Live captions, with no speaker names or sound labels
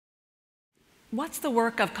What's the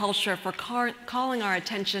work of culture for calling our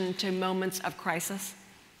attention to moments of crisis?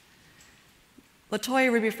 LaToya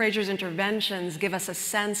Ruby Frazier's interventions give us a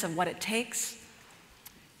sense of what it takes.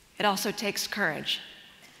 It also takes courage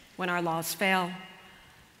when our laws fail.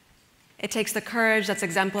 It takes the courage that's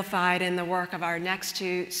exemplified in the work of our next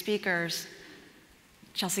two speakers,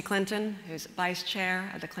 Chelsea Clinton, who's vice chair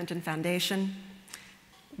of the Clinton Foundation,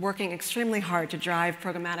 working extremely hard to drive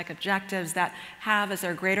programmatic objectives that have as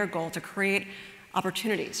their greater goal to create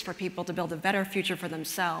opportunities for people to build a better future for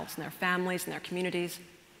themselves and their families and their communities.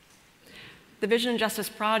 The Vision and Justice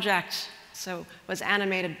Project was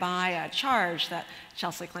animated by a charge that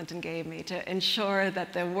Chelsea Clinton gave me to ensure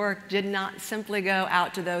that the work did not simply go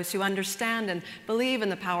out to those who understand and believe in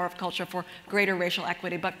the power of culture for greater racial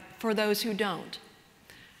equity, but for those who don't.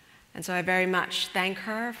 And so I very much thank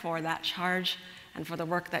her for that charge and for the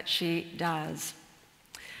work that she does.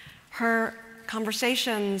 Her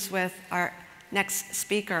conversations with our next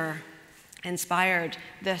speaker inspired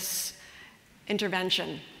this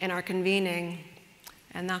intervention in our convening,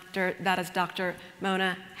 and that is Dr.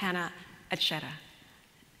 Mona Hanna-Attisha.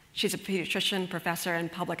 She's a pediatrician, professor,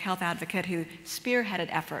 and public health advocate who spearheaded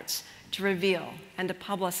efforts to reveal and to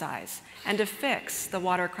publicize and to fix the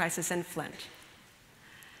water crisis in Flint.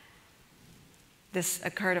 This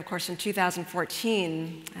occurred, of course, in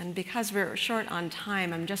 2014, and because we're short on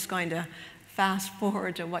time, I'm just going to fast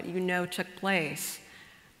forward to what you know took place,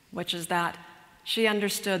 which is that she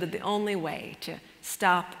understood that the only way to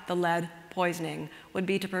stop the lead poisoning would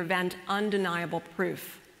be to prevent undeniable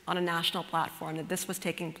proof on a national platform that this was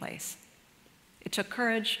taking place. It took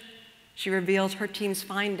courage. She revealed her team's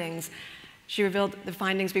findings. She revealed the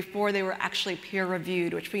findings before they were actually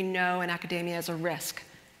peer-reviewed, which we know in academia is a risk.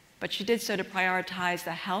 But she did so to prioritize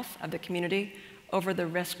the health of the community over the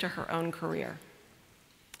risk to her own career.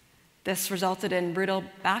 This resulted in brutal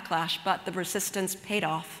backlash, but the resistance paid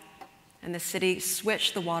off, and the city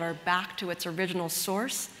switched the water back to its original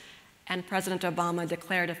source, and President Obama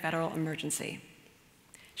declared a federal emergency.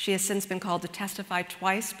 She has since been called to testify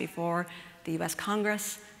twice before the US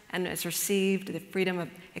Congress and has received the Freedom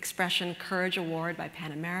of Expression Courage Award by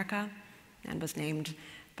PAN America and was named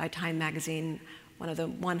by Time magazine one of the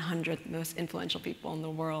 100 most influential people in the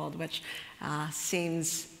world, which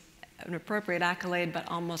seems an appropriate accolade, but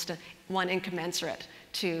almost one incommensurate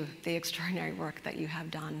to the extraordinary work that you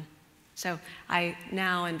have done. So I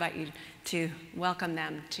now invite you to welcome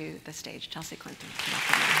them to the stage. Chelsea Clinton.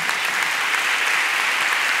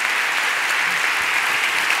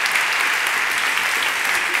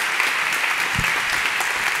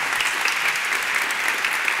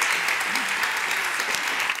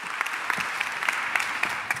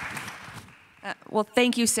 Well,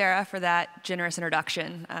 thank you, Sarah, for that generous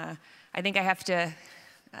introduction. I think I have to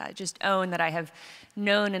just own that I have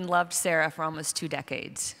known and loved Sarah for almost 2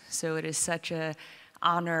 decades. So it is such an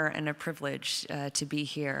honor and a privilege to be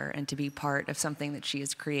here and to be part of something that she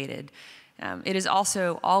has created. It is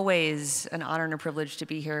also always an honor and a privilege to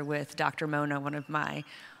be here with Dr. Mona, one of my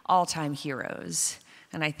all-time heroes.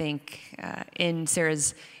 And I think in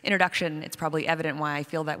Sarah's introduction, it's probably evident why I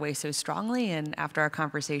feel that way so strongly. And after our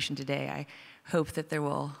conversation today, I hope that there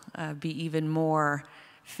will be even more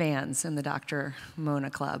fans in the Dr. Mona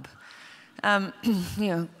Club.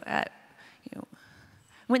 Winton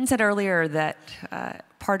said earlier that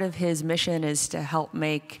part of his mission is to help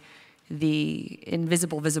make the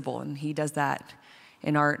invisible visible, and he does that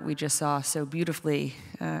in art. We just saw so beautifully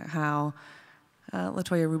how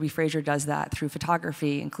LaToya Ruby Frazier does that through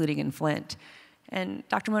photography, including in Flint. And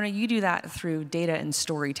Dr. Mona, you do that through data and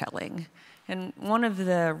storytelling. And one of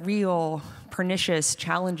the real pernicious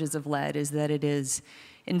challenges of lead is that it is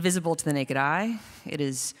invisible to the naked eye, it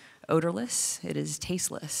is odorless, it is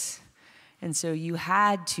tasteless. And so you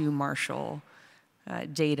had to marshal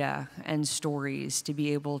data and stories to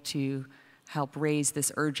be able to help raise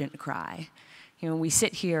this urgent cry. You know, we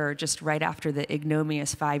sit here just right after the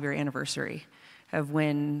ignominious 5-year anniversary of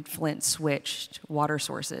when Flint switched water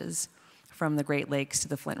sources from the Great Lakes to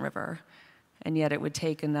the Flint River. And yet it would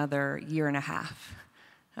take another 1.5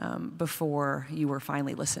 years before you were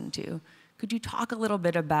finally listened to. Could you talk a little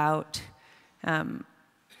bit about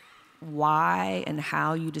why and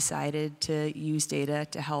how you decided to use data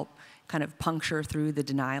to help kind of puncture through the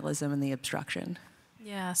denialism and the obstruction?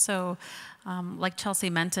 Yeah, so Like Chelsea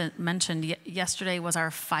mentioned, yesterday was our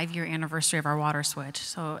 5-year anniversary of our water switch.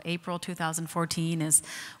 So April 2014 is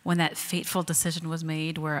when that fateful decision was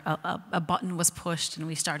made where a button was pushed and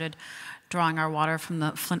we started drawing our water from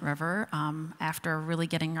the Flint River after really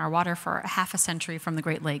getting our water for half a century from the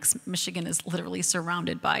Great Lakes. Michigan is literally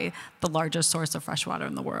surrounded by the largest source of fresh water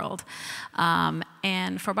in the world.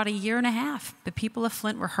 And for about a year and a half, the people of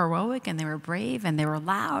Flint were heroic and they were brave and they were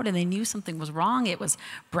loud and they knew something was wrong. It was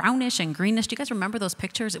brownish and greenish. Do you guys remember those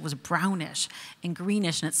pictures? It was brownish and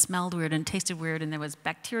greenish and it smelled weird and tasted weird and there was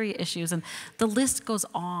bacteria issues and the list goes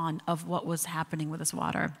on of what was happening with this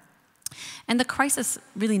water. And the crisis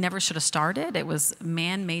really never should have started. It was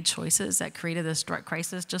man-made choices that created this drug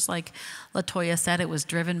crisis. Just like LaToya said, it was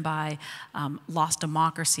driven by lost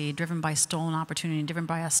democracy, driven by stolen opportunity, driven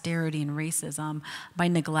by austerity and racism, by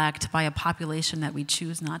neglect, by a population that we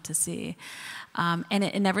choose not to see. And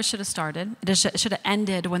it never should have started. It should have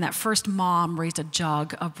ended when that first mom raised a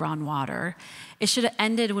jug of brown water. It should have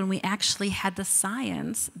ended when we actually had the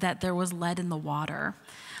science that there was lead in the water.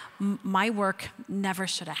 My work never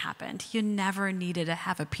should have happened. You never needed to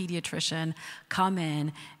have a pediatrician come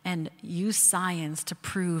in and use science to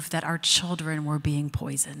prove that our children were being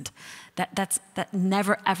poisoned. That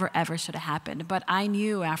never, ever, ever should have happened. But I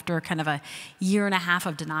knew after kind of a year and a half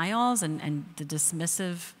of denials and the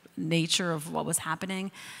dismissive nature of what was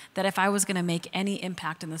happening, that if I was going to make any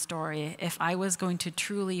impact in the story, if I was going to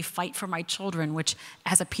truly fight for my children, which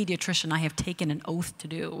as a pediatrician I have taken an oath to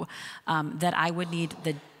do, that I would need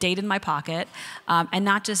the data in my pocket, and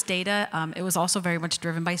not just data, it was also very much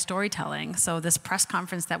driven by storytelling. So this press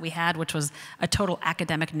conference that we had, which was a total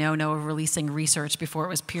academic no-no of releasing research before it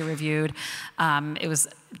was peer-reviewed, it was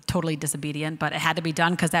totally disobedient, but it had to be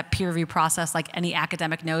done because that peer review process, like any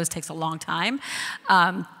academic knows, takes a long time.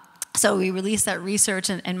 So we released that research,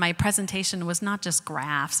 and my presentation was not just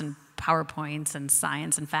graphs and PowerPoints and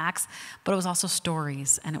science and facts, but it was also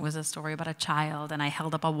stories, and it was a story about a child, and I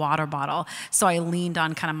held up a water bottle. So I leaned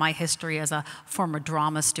on kind of my history as a former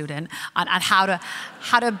drama student on how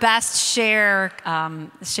to best share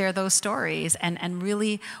those stories and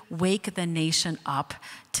really wake the nation up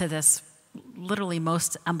to this literally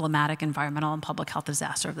most emblematic environmental and public health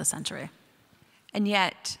disaster of the century. And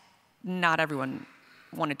yet, not everyone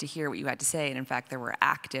wanted to hear what you had to say, and in fact, there were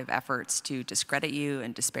active efforts to discredit you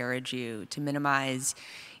and disparage you, to minimize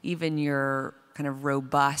even your kind of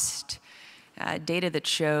robust data that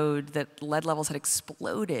showed that lead levels had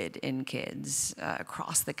exploded in kids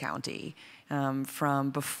across the county from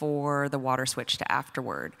before the water switch to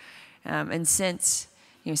afterward. And since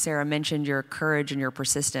Sarah mentioned your courage and your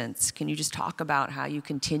persistence, can you just talk about how you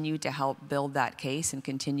continue to help build that case and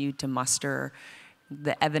continue to muster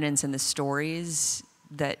the evidence and the stories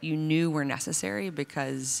that you knew were necessary,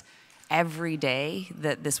 because every day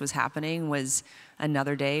that this was happening was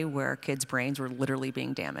another day where kids' brains were literally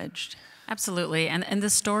being damaged? Absolutely, and the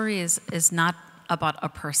story is not about a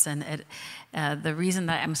person. The reason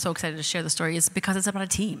that I'm so excited to share the story is because it's about a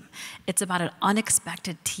team. It's about an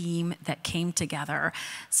unexpected team that came together.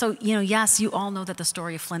 So, yes, you all know that the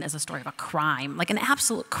story of Flint is a story of a crime, like an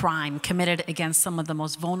absolute crime committed against some of the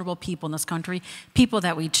most vulnerable people in this country, people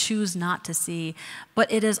that we choose not to see.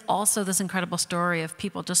 But it is also this incredible story of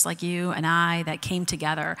people just like you and I that came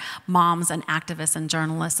together, moms and activists and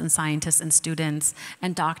journalists and scientists and students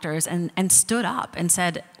and doctors, and stood up and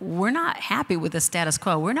said, we're not happy with the status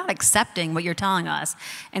quo. We're not accepting what you're telling us,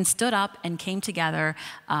 and stood up and came together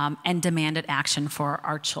and demanded action for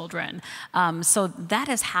our children. So that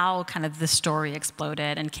is how kind of the story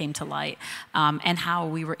exploded and came to light, and how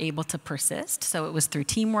we were able to persist. So it was through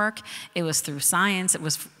teamwork, it was through science, it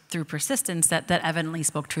was through persistence that evidently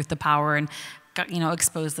spoke truth to power and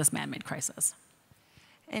exposed this man-made crisis.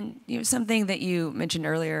 And something that you mentioned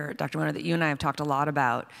earlier, Dr. Mona, that you and I have talked a lot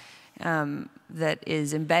about, that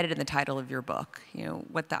is embedded in the title of your book,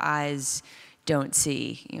 what the eyes don't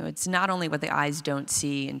see. It's not only what the eyes don't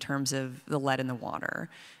see in terms of the lead in the water,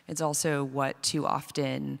 it's also what too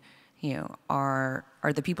often, are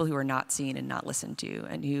the people who are not seen and not listened to,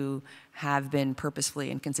 and who have been purposefully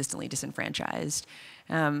and consistently disenfranchised.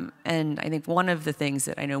 And I think one of the things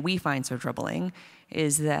that I know we find so troubling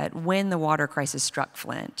is that when the water crisis struck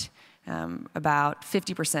Flint, about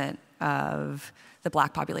 50% of the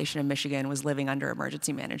Black population in Michigan was living under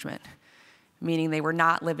emergency management, meaning they were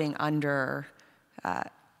not living under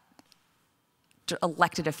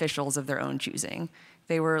elected officials of their own choosing.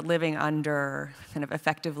 They were living under kind of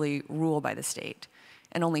effectively rule by the state,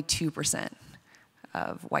 and only 2%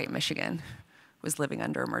 of white Michigan was living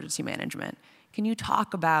under emergency management. Can you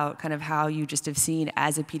talk about kind of how you just have seen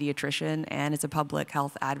as a pediatrician and as a public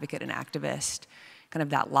health advocate and activist, kind of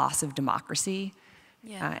that loss of democracy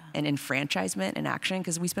and enfranchisement and action,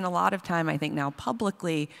 because we spend a lot of time, I think now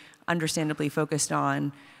publicly, understandably focused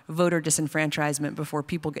on voter disenfranchisement before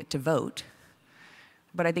people get to vote.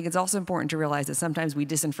 But I think it's also important to realize that sometimes we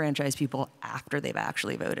disenfranchise people after they've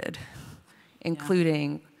actually voted,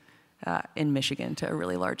 including in Michigan to a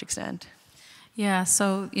really large extent. Yeah,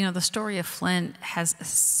 so, the story of Flint has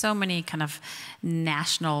so many kind of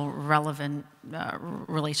national relevant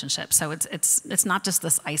relationships. So it's not just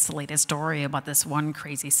this isolated story about this one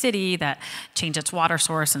crazy city that changed its water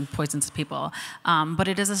source and poisons people, but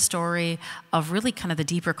it is a story of really kind of the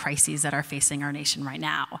deeper crises that are facing our nation right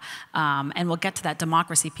now. And we'll get to that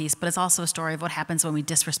democracy piece, but it's also a story of what happens when we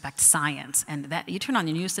disrespect science. And that you turn on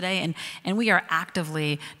the news today, and we are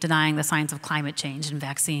actively denying the science of climate change and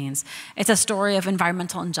vaccines. It's a story of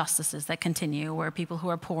environmental injustices that continue, where people who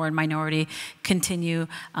are poor and minority continue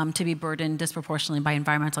to be burdened disproportionately by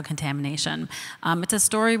environmental contamination. It's a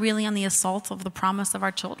story really on the assault of the promise of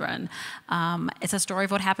our children. It's a story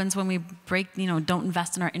of what happens when we don't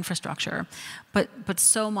invest in our infrastructure. But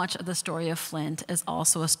so much of the story of Flint is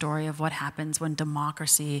also a story of what happens when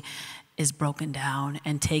democracy is broken down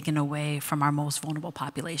and taken away from our most vulnerable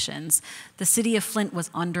populations. The city of Flint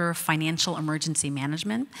was under financial emergency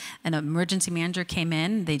management. An emergency manager came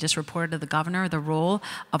in. They just reported to the governor the role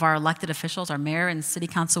of our elected officials. Our mayor and city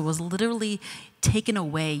council was literally taken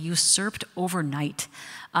away, usurped overnight.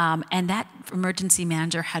 And that emergency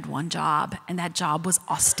manager had one job, and that job was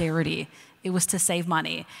austerity. It was to save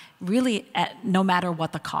money, really, no matter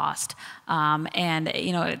what the cost. Not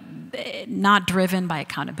driven by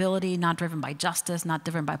accountability, not driven by justice, not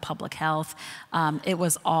driven by public health. It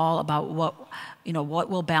was all about what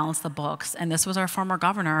will balance the books. And this was our former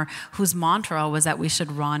governor, whose mantra was that we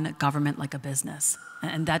should run government like a business.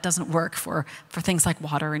 And that doesn't work for things like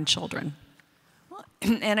water and children.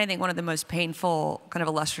 And I think one of the most painful kind of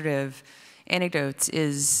illustrative anecdotes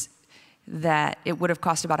is that it would have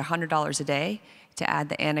cost about $100 a day to add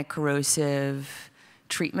the anticorrosive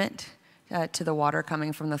treatment to the water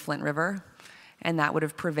coming from the Flint River, and that would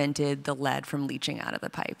have prevented the lead from leaching out of the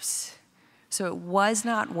pipes. So it was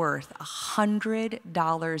not worth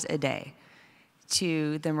 $100 a day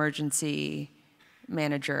to the emergency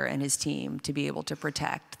manager and his team to be able to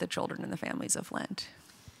protect the children and the families of Flint.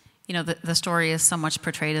 The story is so much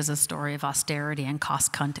portrayed as a story of austerity and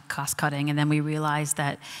cost cutting, and then we realized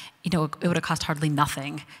that it would have cost hardly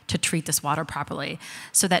nothing to treat this water properly.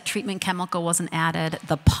 So that treatment chemical wasn't added.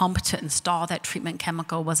 The pump to install that treatment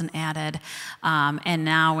chemical wasn't added. And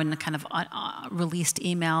now in the kind of released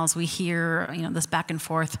emails, we hear this back and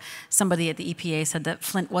forth. Somebody at the EPA said that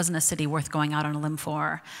Flint wasn't a city worth going out on a limb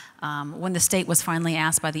for. When the state was finally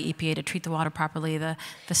asked by the EPA to treat the water properly, the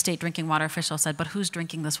state drinking water official said, but who's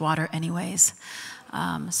drinking this water anyways?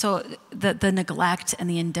 So the neglect and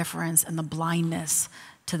the indifference and the blindness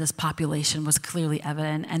to this population was clearly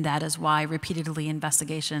evident, and that is why repeatedly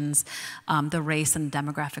investigations, the race and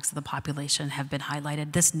demographics of the population have been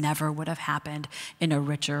highlighted. This never would have happened in a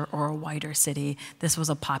richer or a whiter city. This was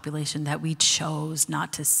a population that we chose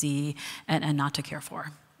not to see and not to care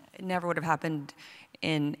for. It never would have happened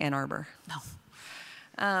in Ann Arbor.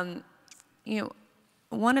 No.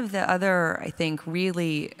 One of the other, I think,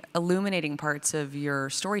 really illuminating parts of your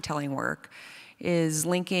storytelling work is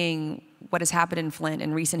linking what has happened in Flint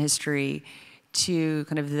in recent history to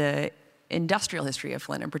kind of the industrial history of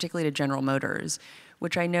Flint, and particularly to General Motors,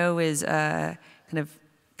 which I know is a kind of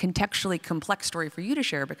contextually complex story for you to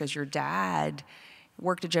share because your dad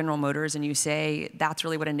worked at General Motors, and you say that's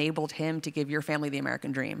really what enabled him to give your family the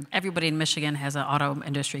American dream. Everybody in Michigan has an auto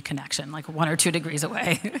industry connection, like 1 or 2 degrees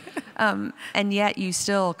away. And yet you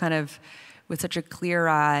still kind of, with such a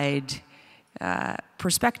clear-eyed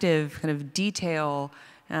perspective, kind of detail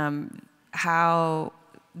how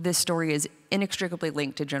this story is inextricably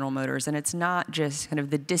linked to General Motors. And it's not just kind of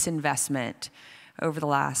the disinvestment over the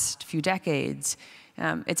last few decades.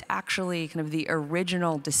 It's actually kind of the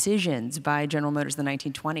original decisions by General Motors in the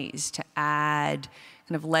 1920s to add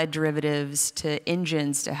kind of lead derivatives to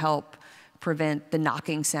engines to help prevent the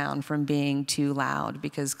knocking sound from being too loud,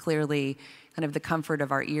 because clearly kind of the comfort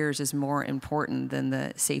of our ears is more important than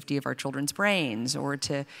the safety of our children's brains, or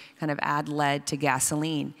to kind of add lead to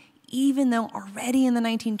gasoline, even though already in the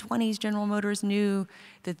 1920s, General Motors knew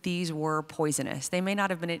that these were poisonous. They may not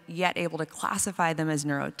have been yet able to classify them as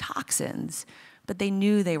neurotoxins, but they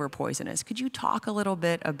knew they were poisonous. Could you talk a little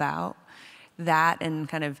bit about that and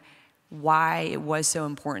kind of why it was so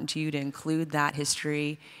important to you to include that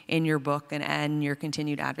history in your book and your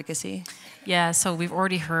continued advocacy? Yeah, so we've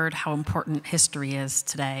already heard how important history is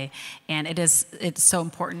today, and it's so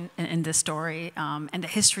important in this story. And the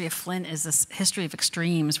history of Flint is this history of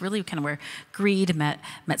extremes, really kind of where greed met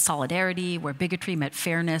solidarity, where bigotry met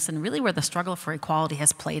fairness, and really where the struggle for equality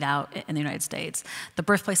has played out in the United States. The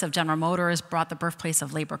birthplace of General Motors brought the birthplace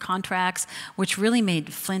of labor contracts, which really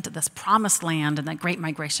made Flint this promised land and that great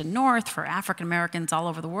migration north for African Americans all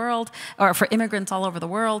over the world, or for immigrants all over the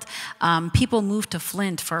world. People moved to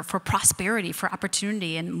Flint for prosperity, for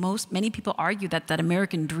opportunity, and many people argue that that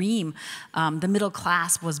American dream, the middle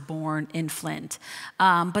class, was born in Flint.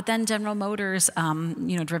 But then General Motors,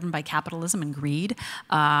 driven by capitalism and greed,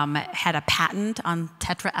 had a patent on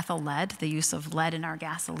tetraethyl lead, the use of lead in our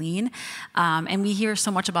gasoline. And we hear so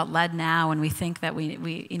much about lead now, and we think that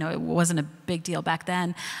it wasn't a big deal back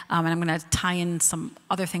then. And I'm going to tie in some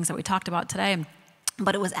other things that we talked about today.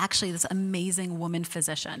 But it was actually this amazing woman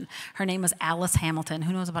physician. Her name was Alice Hamilton.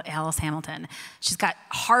 Who knows about Alice Hamilton? She's got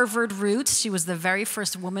Harvard roots. She was the very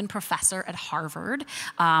first woman professor at Harvard.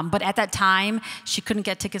 But at that time, she couldn't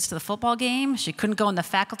get tickets to the football game. She couldn't go in the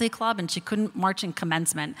faculty club, and she couldn't march in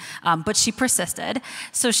commencement. But she persisted.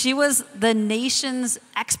 So she was the nation's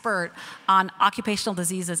expert on occupational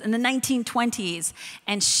diseases in the 1920s.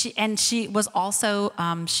 And she was also,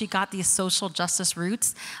 she got these social justice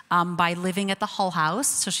roots by living at the Hull House.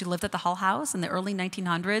 So she lived at the Hull House in the early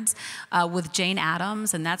 1900s with Jane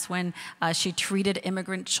Addams, and that's when she treated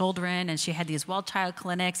immigrant children, and she had these well-child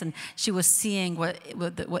clinics, and she was seeing what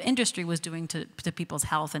industry was doing to people's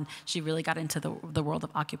health, and she really got into the world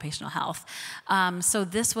of occupational health. So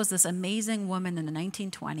this was this amazing woman in the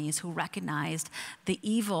 1920s who recognized the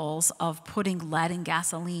evils of putting lead in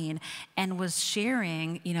gasoline and was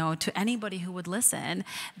sharing, to anybody who would listen,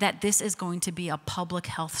 that this is going to be a public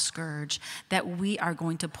health scourge, that we are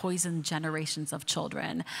going to poison generations of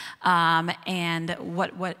children. And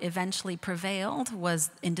what eventually prevailed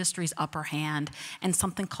was industry's upper hand and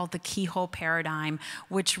something called the keyhole paradigm,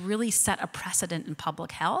 which really set a precedent in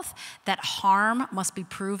public health that harm must be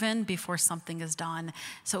proven before something is done.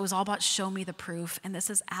 So it was all about show me the proof, and this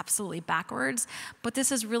is absolutely backwards, but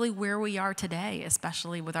this is really where we are today,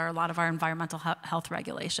 especially with a lot of our environmental health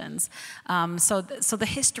regulations. So the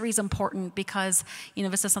history is important because,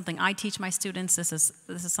 this is something I teach my students. This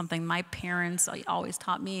is something my parents always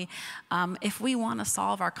taught me. If we want to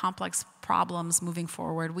solve our complex problems moving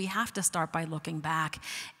forward, we have to start by looking back.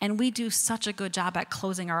 And we do such a good job at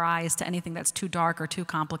closing our eyes to anything that's too dark or too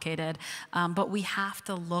complicated. But we have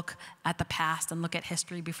to look at the past and look at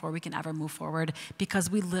history before we can ever move forward, because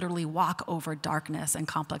we literally walk over darkness and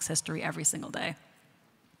complex history every single day.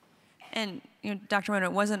 And Dr. Mona,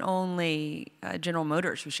 it wasn't only General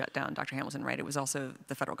Motors who shut down Dr. Hamilton, right? It was also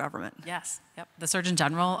the federal government. Yes. Yep. The Surgeon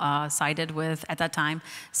General sided with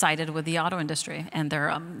the auto industry and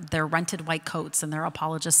their rented white coats and their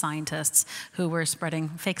apologist scientists who were spreading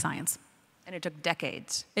fake science. And it took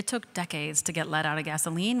decades. It took decades to get lead out of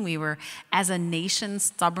gasoline. We were, as a nation,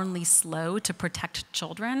 stubbornly slow to protect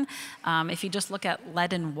children. If you just look at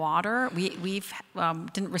lead in water, we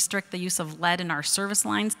didn't restrict the use of lead in our service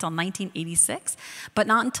lines till 1986, but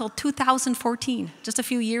not until 2014, just a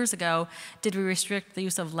few years ago, did we restrict the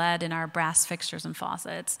use of lead in our brass fixtures and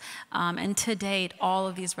faucets. And to date, all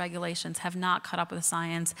of these regulations have not caught up with the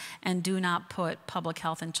science and do not put public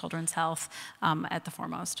health and children's health at the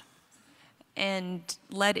foremost. And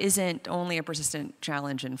lead isn't only a persistent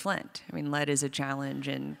challenge in Flint. I mean, lead is a challenge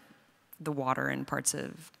in the water in parts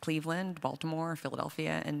of Cleveland, Baltimore,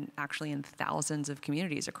 Philadelphia, and actually in thousands of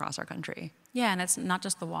communities across our country. Yeah, and it's not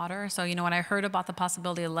just the water. So, when I heard about the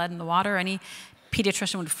possibility of lead in the water, any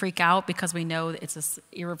pediatrician would freak out because we know it's this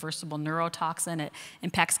irreversible neurotoxin. It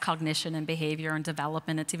impacts cognition and behavior and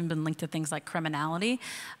development. It's even been linked to things like criminality.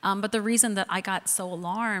 But the reason that I got so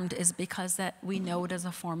alarmed is because that we know it as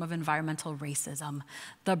a form of environmental racism.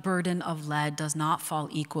 The burden of lead does not fall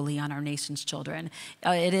equally on our nation's children.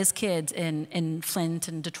 It is kids in Flint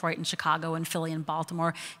and Detroit and Chicago and Philly and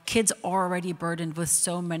Baltimore, kids already burdened with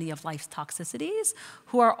so many of life's toxicities,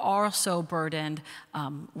 who are also burdened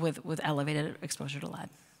with elevated exposure to lead.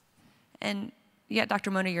 And yet, Dr.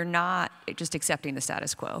 Mona, you're not just accepting the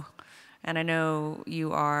status quo. And I know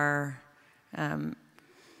you are kind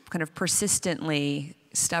of persistently,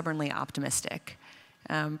 stubbornly optimistic,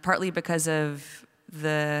 partly because of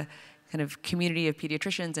the kind of community of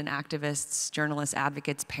pediatricians and activists, journalists,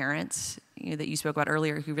 advocates, parents, that you spoke about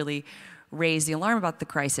earlier, who really raise the alarm about the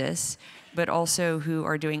crisis, but also who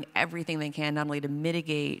are doing everything they can not only to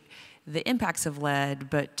mitigate the impacts of lead,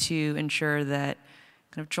 but to ensure that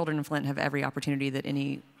kind of children in Flint have every opportunity that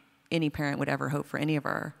any any parent would ever hope for any of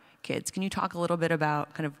our kids. Can you talk a little bit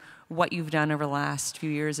about kind of what you've done over the last few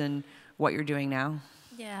years and what you're doing now?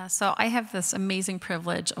 Yeah, so I have this amazing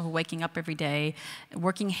privilege of waking up every day,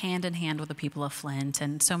 working hand in hand with the people of Flint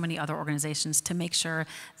and so many other organizations to make sure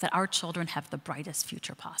that our children have the brightest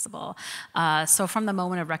future possible. So from the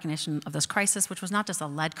moment of recognition of this crisis, which was not just a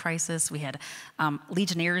lead crisis, we had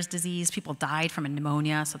Legionnaire's disease, people died from a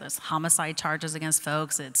pneumonia, so there's homicide charges against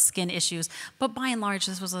folks, it's skin issues, but by and large,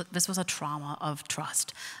 this was a trauma of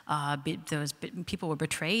trust. People were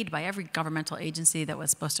betrayed by every governmental agency that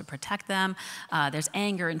was supposed to protect them. There's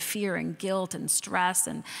anger and fear and guilt and stress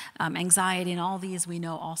and anxiety, and all these we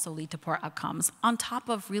know also lead to poor outcomes, on top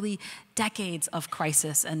of really decades of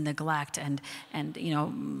crisis and neglect and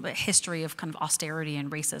a history of kind of austerity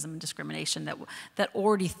and racism and discrimination that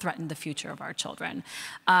already threatened the future of our children.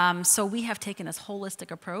 So we have taken this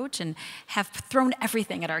holistic approach and have thrown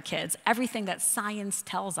everything at our kids. Everything that science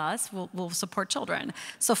tells us will support children.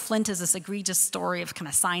 So Flint is this egregious story of kind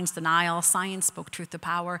of science denial. Science spoke truth to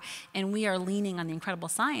power, and we are leaning on the incredible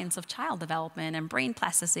science of child development and brain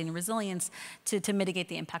plasticity and resilience to mitigate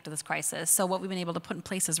the impact of this crisis. So what we've been able to put in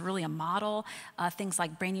place is really a model, things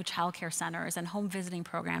like brand new child care centers and home visiting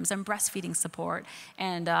programs and breastfeeding support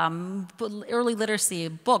and early literacy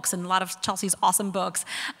books and a lot of Chelsea's awesome books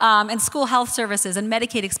and school health services and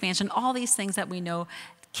Medicaid expansion, all these things that we know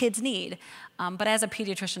kids need. But as a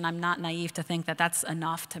pediatrician, I'm not naive to think that that's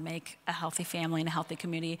enough to make a healthy family and a healthy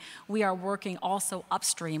community. We are working also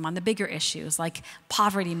upstream on the bigger issues like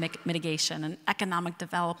poverty mitigation and economic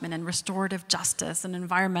development and restorative justice and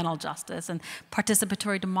environmental justice and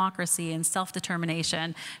participatory democracy and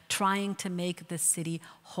self-determination, trying to make the city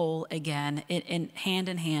whole again in hand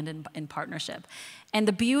in partnership. And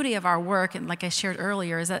the beauty of our work, and like I shared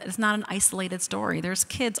earlier, is that it's not an isolated story. There's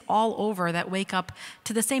kids all over that wake up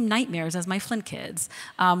to the same nightmares as my Flint kids.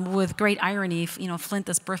 With great irony, Flint,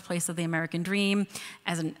 this birthplace of the American dream.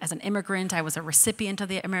 As an immigrant, I was a recipient of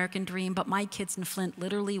the American dream, but my kids in Flint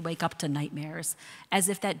literally wake up to nightmares, as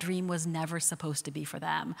if that dream was never supposed to be for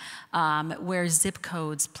them, where zip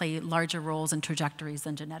codes play larger roles in trajectories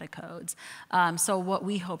than genetic codes. So what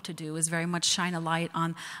we hope to do is very much shine a light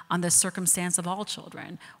on the circumstance of all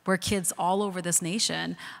children, where kids all over this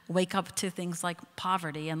nation wake up to things like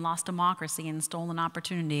poverty and lost democracy and stolen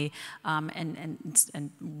opportunity,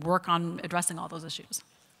 and work on addressing all those issues.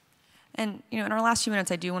 And in our last few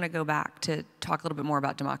minutes, I do want to go back to talk a little bit more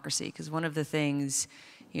about democracy, because one of the things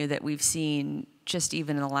that we've seen just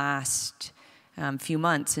even in the last few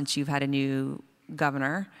months since you've had a new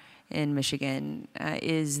governor in Michigan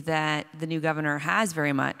is that the new governor has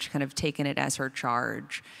very much kind of taken it as her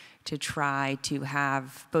charge to try to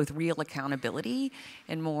have both real accountability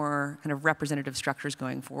and more kind of representative structures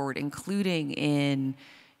going forward, including in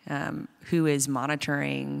who is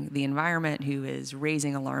monitoring the environment, who is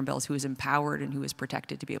raising alarm bells, who is empowered and who is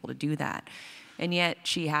protected to be able to do that. And yet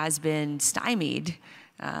she has been stymied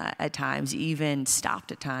at times, even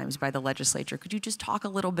stopped at times by the legislature. Could you just talk a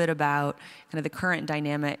little bit about kind of the current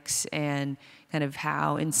dynamics and kind of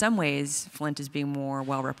how, in some ways, Flint is being more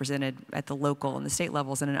well represented at the local and the state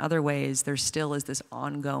levels, and in other ways, there still is this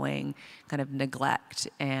ongoing kind of neglect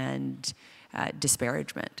and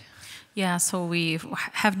disparagement? Yeah, so we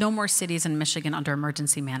have no more cities in Michigan under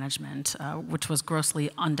emergency management, which was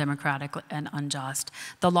grossly undemocratic and unjust.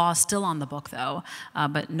 The law is still on the book, though,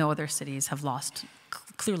 but no other cities have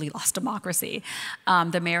clearly lost democracy.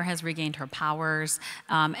 The mayor has regained her powers,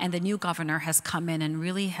 and the new governor has come in and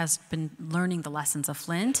really has been learning the lessons of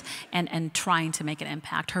Flint and trying to make an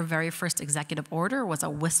impact. Her very first executive order was a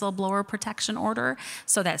whistleblower protection order,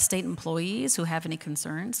 so that state employees who have any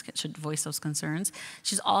concerns should voice those concerns.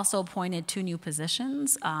 She's also appointed 2 new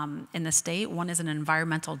positions in the state. One is an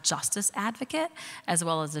environmental justice advocate, as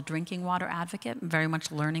well as a drinking water advocate, very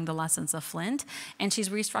much learning the lessons of Flint. And she's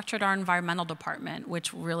restructured our environmental department,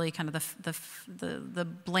 which really kind of the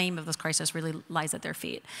blame of this crisis really lies at their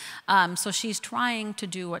feet. So she's trying to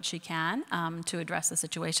do what she can to address the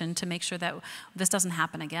situation to make sure that this doesn't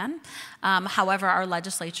happen again. However, our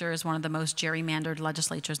legislature is one of the most gerrymandered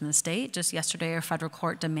legislatures in the state. Just yesterday, a federal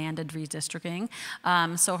court demanded redistricting.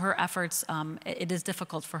 So her efforts, it is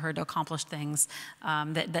difficult for her to accomplish things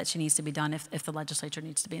that she needs to be done if the legislature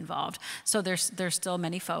needs to be involved. So there's still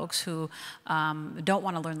many folks who don't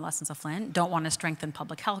want to learn the lessons of Flint, don't want to strengthen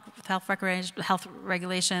public health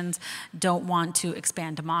regulations, don't want to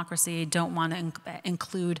expand democracy, don't want to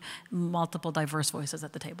include multiple diverse voices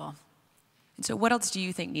at the table. And so what else do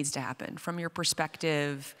you think needs to happen from your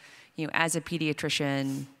perspective, as a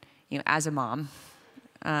pediatrician, as a mom,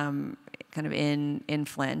 kind of in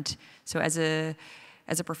Flint? So as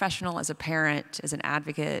as a professional, as a parent, as an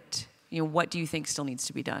advocate, what do you think still needs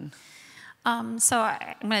to be done? So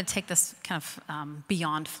I'm going to take this kind of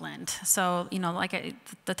beyond Flint. So,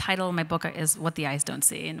 the title of my book is What the Eyes Don't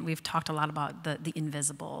See, and we've talked a lot about the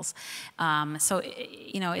invisibles.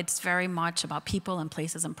 It's very much about people and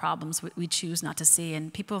places and problems we choose not to see,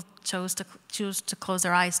 and people choose to close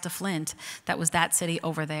their eyes to Flint. That was that city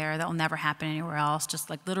over there. That will never happen anywhere else. Just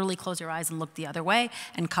like literally close your eyes and look the other way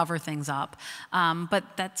and cover things up. But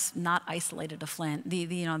that's not isolated to Flint.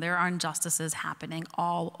 There are injustices happening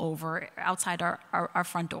all over, outside our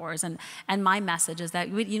front doors. And my message is that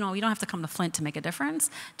you don't have to come to Flint to make a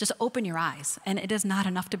difference. Just open your eyes. And it is not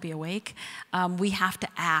enough to be awake. We have to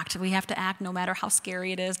act. We have to act no matter how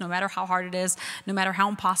scary it is, no matter how hard it is, no matter how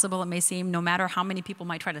impossible it may seem, no matter how many people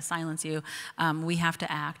might try to silence you. We have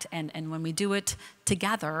to act. And when we do it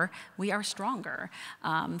together, we are stronger.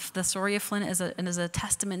 The story of Flint is a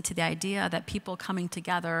testament to the idea that people coming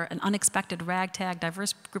together, an unexpected ragtag,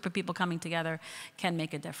 diverse group of people coming together, can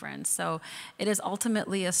make a difference. So it is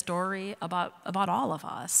ultimately a story about all of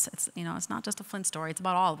us. It's not just a Flint story. It's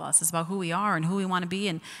about all of us. It's about who we are and who we want to be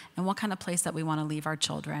and what kind of place that we want to leave our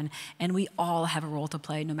children. And we all have a role to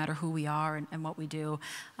play, no matter who we are and what we do.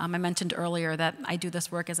 I mentioned earlier that I do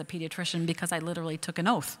this work as a pediatrician because I literally took an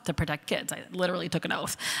oath to protect kids. I literally took an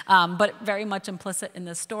oath. But very much implicit in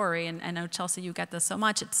this story, and I know, Chelsea, you get this so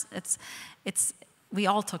much, we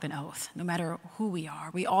all took an oath, no matter who we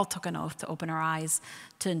are. We all took an oath to open our eyes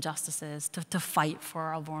to injustices, to fight for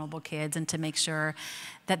our vulnerable kids, and to make sure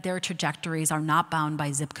that their trajectories are not bound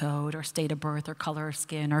by zip code or state of birth or color of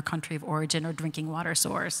skin or country of origin or drinking water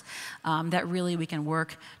source. That really we can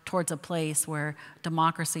work towards a place where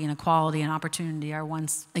democracy and equality and opportunity are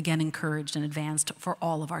once again encouraged and advanced for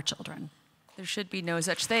all of our children. There should be no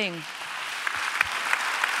such thing.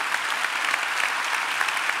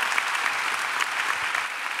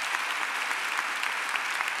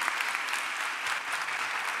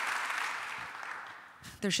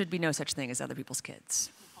 There should be no such thing as other people's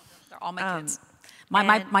kids. They're all my kids.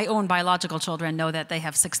 My own biological children know that they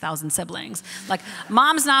have 6,000 siblings. Like,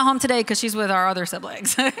 mom's not home today because she's with our other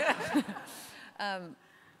siblings.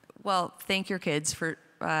 Well, thank your kids for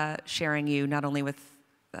sharing you not only with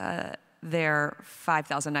their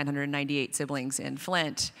 5,998 siblings in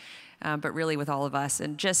Flint, but really with all of us.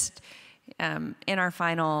 And just in our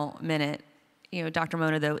final minute, Dr.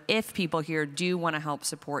 Mona, though, if people here do want to help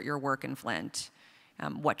support your work in Flint,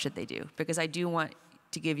 what should they do? Because I do want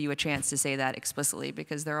to give you a chance to say that explicitly,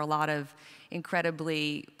 because there are a lot of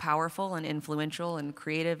incredibly powerful and influential and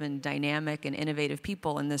creative and dynamic and innovative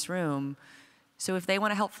people in this room. So if they want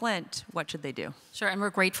to help Flint, what should they do? Sure, and we're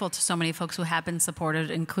grateful to so many folks who have been supported,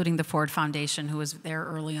 including the Ford Foundation, who was there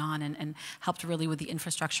early on and helped really with the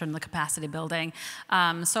infrastructure and the capacity building.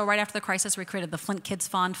 So right after the crisis, we created the Flint Kids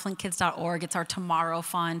Fund, flintkids.org. It's our Tomorrow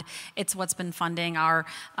Fund. It's what's been funding our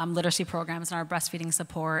literacy programs and our breastfeeding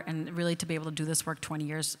support, and really to be able to do this work 20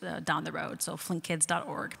 years down the road. So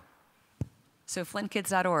flintkids.org. So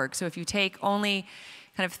flintkids.org. So if you take only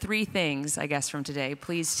kind of 3 things, I guess, from today,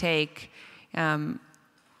 please take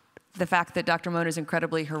the fact that Dr. Mona is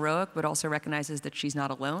incredibly heroic, but also recognizes that she's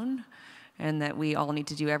not alone, and that we all need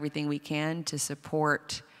to do everything we can to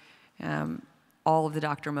support all of the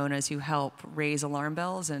Dr. Monas who help raise alarm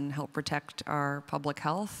bells and help protect our public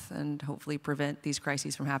health and hopefully prevent these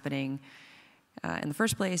crises from happening in the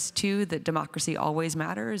first place. 2, that democracy always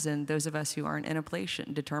matters, and those of us who aren't in a place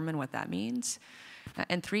should determine what that means.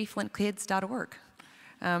 And 3, flintkids.org.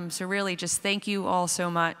 So really, just thank you all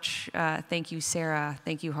so much. Thank you, Sarah.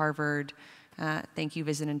 Thank you, Harvard. Thank you,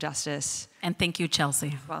 Vision and Justice. And thank you,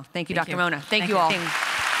 Chelsea. Well, thank you, Dr. Mona. Thank you all.